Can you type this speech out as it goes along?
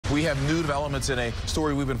We have new developments in a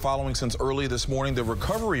story we've been following since early this morning. The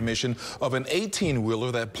recovery mission of an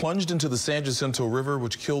 18-wheeler that plunged into the San Jacinto River,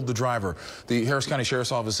 which killed the driver. The Harris County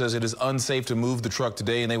Sheriff's Office says it is unsafe to move the truck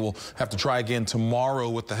today, and they will have to try again tomorrow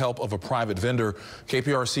with the help of a private vendor.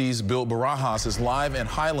 KPRC's Bill Barajas is live in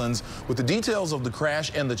Highlands with the details of the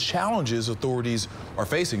crash and the challenges authorities are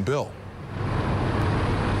facing. Bill.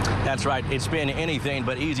 That's right. It's been anything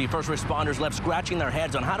but easy. First responders left scratching their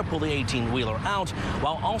heads on how to pull the 18-wheeler out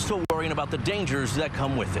while also worrying about the dangers that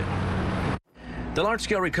come with it. The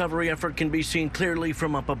large-scale recovery effort can be seen clearly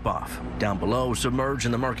from up above. Down below, submerged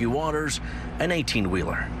in the murky waters, an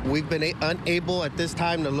 18-wheeler. We've been unable at this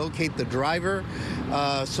time to locate the driver,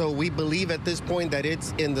 so we believe at this point that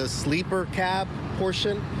it's in the sleeper cab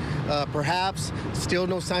portion. Perhaps still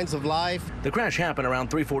no signs of life. The crash happened around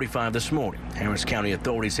 3:45 this morning. Harris County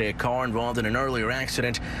authorities say a car involved in an earlier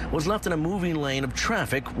accident was left in a moving lane of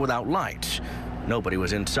traffic without lights. Nobody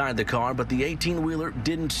was inside the car, but the 18-wheeler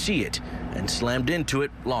didn't see it and slammed into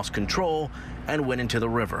it, lost control, and went into the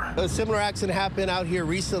river. A similar accident happened out here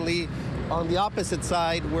recently on the opposite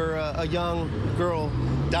side where a young girl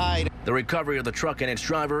died. The recovery of the truck and its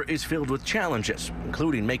driver is filled with challenges,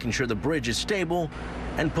 including making sure the bridge is stable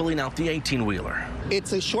and pulling out the 18-wheeler.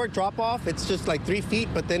 It's a short drop-off. It's just like 3 feet,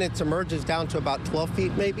 but then it submerges down to about 12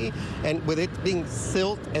 feet maybe. And with it being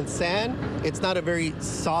silt and sand, it's not a very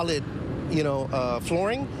solid,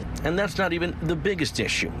 flooring. And that's not even the biggest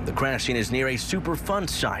issue. The crash scene is near a Superfund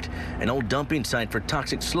site, an old dumping site for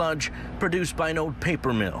toxic sludge produced by an old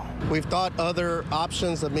paper mill. We've thought other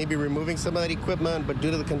options of maybe removing some of that equipment, but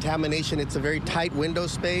due to the contamination, it's a very tight window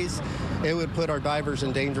space. It would put our divers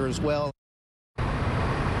in danger as well.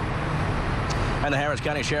 And the Harris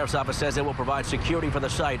County Sheriff's Office says it will provide security for the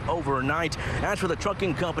site overnight. As for the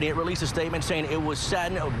trucking company, it released a statement saying it was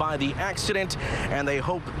saddened by the accident and they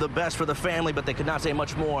hope the best for the family, but they could not say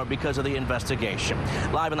much more because of the investigation.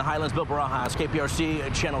 Live in the Highlands, Bill Barajas,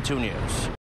 KPRC Channel 2 News.